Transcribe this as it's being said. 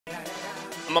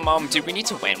Dude, we need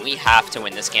to win. We have to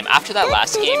win this game. After that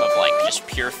last game of, like, just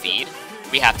pure feed,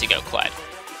 we have to go Kled.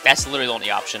 That's literally the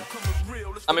only option.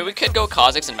 I mean, we could go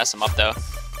KHA'ZIX and mess him up, though.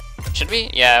 Should we?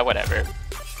 Yeah, whatever.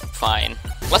 Fine.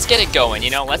 Let's get it going, you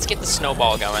know? Let's get the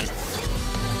snowball going.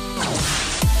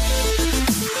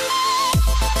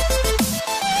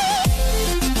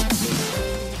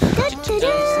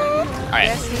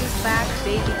 Alright.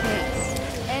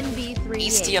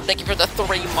 East TM, thank you for the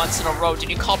 3 months in a row. Dude,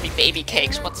 you called me baby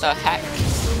cakes. What the heck?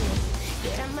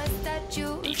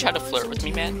 You tried to flirt with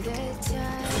me, man?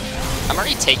 I'm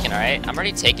already taken, alright? I'm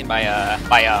already taken by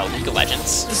League of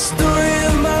Legends.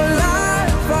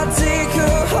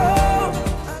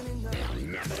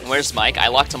 Where's Mike? I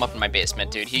locked him up in my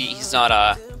basement, dude. He's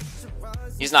not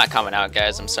coming out,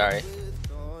 guys. I'm sorry.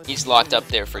 He's locked up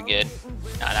there for good.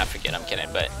 No, not for good. I'm kidding,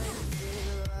 but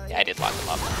yeah, I did lock him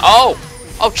up. Oh!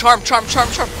 Oh, charm.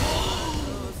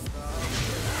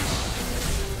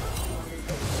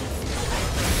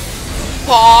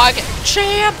 Pog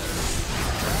champ.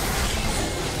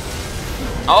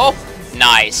 Oh,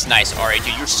 nice Ari,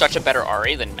 dude. You're such a better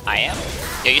Ari than I am.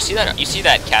 Yeah, you see that? You see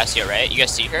that Cassia, right? You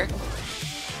guys see her?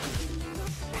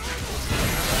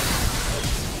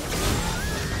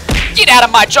 Get out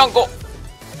of my jungle!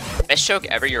 Best choke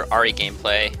ever, your Ari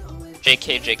gameplay.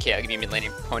 JK, I'll give you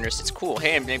mid-laning pointers. It's cool.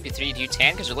 Hey, I'm MP3, do you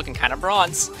tan? Because you're looking kind of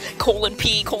bronze. Colon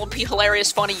P,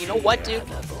 hilarious, funny. You know what, dude?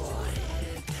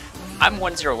 I'm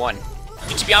 101.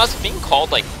 Dude, to be honest, being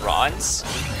called, like, bronze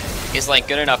is, like,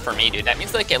 good enough for me, dude. That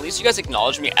means, like, at least you guys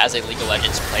acknowledge me as a League of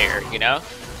Legends player, you know?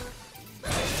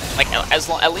 Like,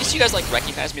 at least you guys, like,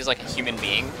 recognize me as, like, a human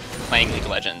being playing League of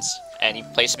Legends. And you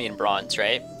placed me in bronze,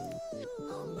 right?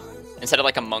 Instead of,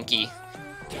 like, a monkey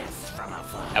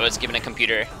I was given a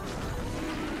computer.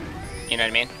 You know what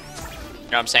I mean? You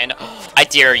know what I'm saying? I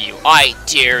dare you. I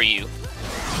dare you.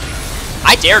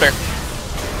 I dared her.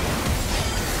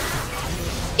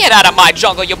 Get out of my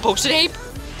jungle, you boosted ape.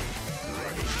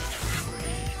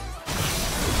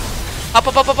 Up.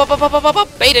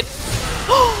 Baited.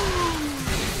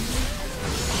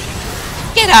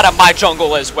 Get out of my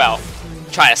jungle as well.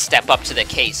 Try to step up to the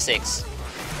K6.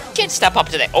 Can't step up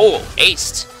to the... Oh,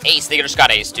 aced. Ace. They just got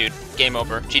aced, dude. Game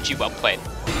over. GG, well played.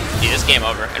 Dude, this game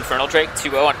over. Infernal Drake,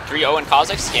 2-0, 3-0 in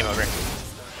KHA'ZIX, game over.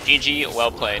 GG,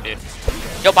 well played, dude.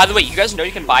 Yo, by the way, you guys know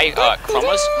you can buy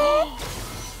chromos?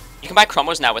 You can buy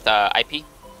chromos now with IP.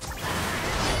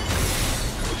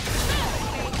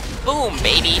 Boom,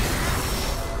 baby.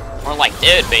 More like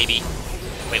dead, baby.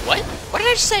 Wait, what? What did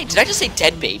I just say? Did I just say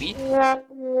dead, baby?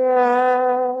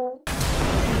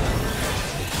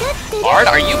 Bard,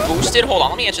 are you boosted? Hold on,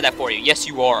 let me answer that for you. Yes,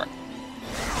 you are.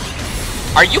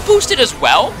 Are you boosted as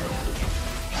well?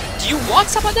 Do you want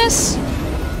some of this?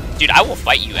 Dude, I will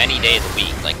fight you any day of the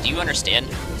week. Like, do you understand?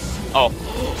 Oh.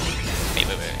 Wait.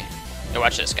 Hey,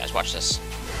 watch this, guys. Watch this.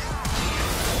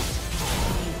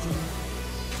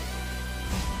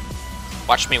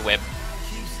 Watch me whip.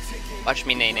 Watch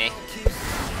me nay-nay.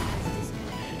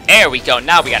 There we go.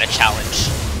 Now we got a challenge.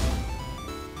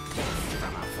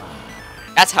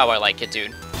 That's how I like it,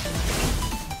 dude.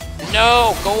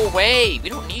 No, go away. We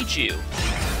don't need you.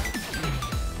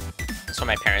 That's what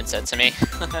my parents said to me.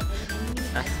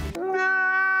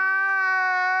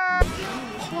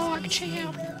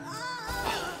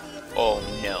 Oh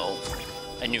no.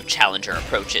 A new challenger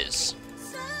approaches.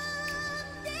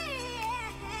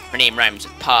 Her name rhymes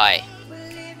with pie.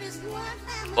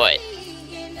 But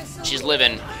she's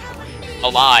living a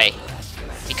lie.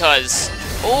 Because...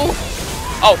 Oh,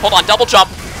 hold on. Double jump.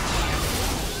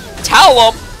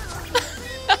 Tell him.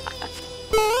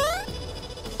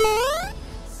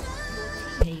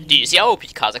 Dude, you see how OP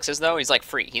KHA'ZIX is, though? He's, like,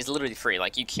 free. He's literally free.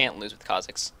 Like, you can't lose with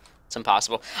KHA'ZIX. It's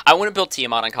impossible. I wouldn't build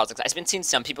Tiamat on KHA'ZIX. I've been seeing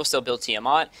some people still build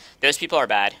Tiamat. Those people are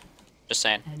bad. Just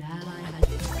saying. I'm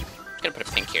gonna put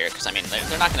a pink here, because, I mean,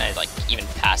 they're not gonna, like, even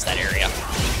pass that area.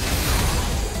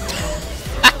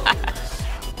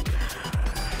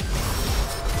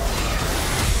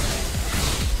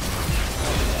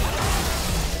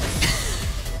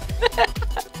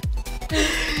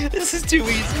 This is too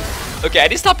easy. Okay, I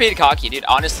need to stop being cocky, dude.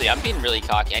 Honestly, I'm being really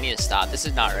cocky. I need to stop. This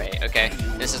is not right, okay?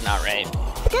 This is not right.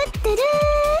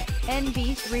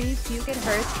 NB3 puke, it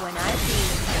hurts when I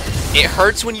pee. It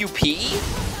hurts when you pee?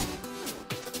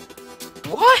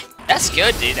 What? That's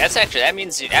good, dude. That's actually, that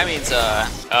means,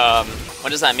 what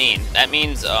does that mean? That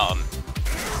means,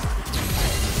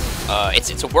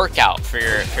 it's a workout for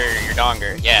your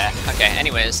donger. Yeah, okay,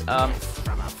 anyways,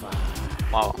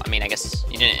 well, I mean, I guess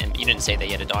you didn't say that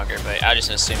you had a dogger, but I was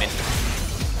just assuming.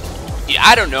 Dude,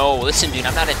 I don't know. Listen, dude,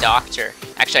 I'm not a doctor.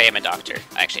 Actually, I am a doctor.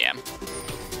 I actually am.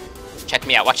 Check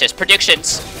me out. Watch this.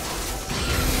 Predictions.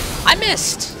 I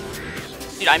missed!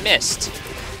 Dude, I missed.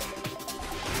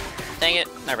 Dang it,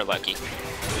 never lucky.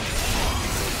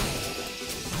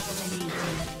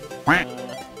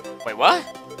 Wait, what?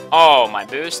 Oh, my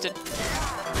boosted?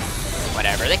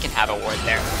 Whatever, they can have a ward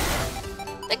there.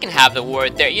 They can have the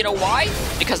ward there. You know why?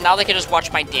 Because now they can just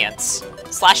watch my dance.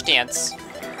 Slash dance.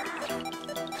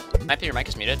 Might be your mic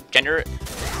is muted. Gender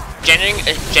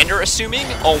assuming?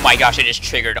 Oh my gosh, I just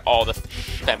triggered all the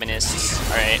feminists.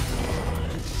 Alright.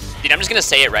 Dude, I'm just gonna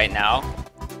say it right now.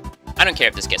 I don't care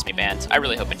if this gets me banned. I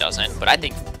really hope it doesn't, but I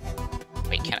think...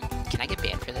 Wait, can I get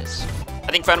banned for this?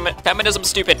 I think feminism's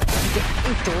stupid.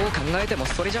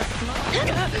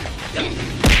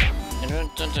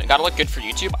 Gotta look good for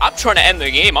YouTube. I'm trying to end the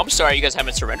game. I'm sorry you guys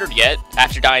haven't surrendered yet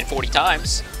after dying 40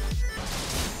 times.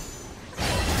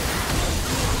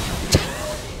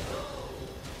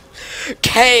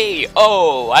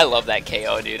 KO! I love that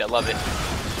KO, dude. I love it.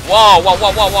 Whoa, whoa,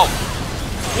 whoa, whoa, whoa.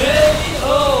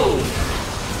 KO!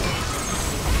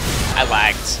 I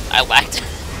lagged.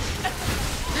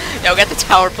 Yo, get the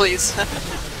tower, please.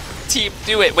 Team,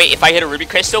 do it. Wait, if I hit a ruby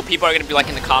crystal, people are gonna be like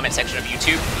in the comment section of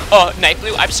YouTube. Oh,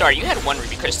 Nightblue, I'm sorry, you had one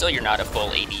ruby crystal. You're not a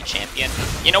full AD champion.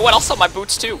 You know what? I'll sell my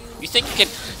boots too. You think you can?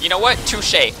 You know what?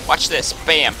 Touche. Watch this.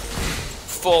 Bam.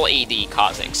 Full AD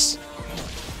KHA'ZIX.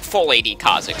 Full AD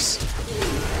KHA'ZIX.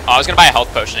 Oh, I was gonna buy a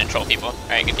health potion and troll people. All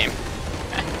right, good game.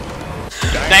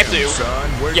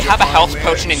 Nightblue, you have a health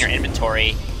potion in your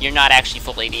inventory. You're not actually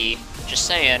full AD. Just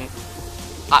saying.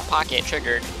 Hot pocket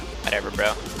triggered. Whatever,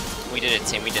 bro. We did it,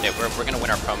 team. We did it. We're gonna win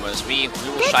our promos. We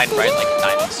will shine bright like a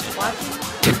diamond soon.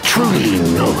 To truly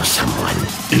know someone,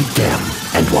 eat them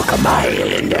and walk a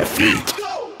mile in their feet.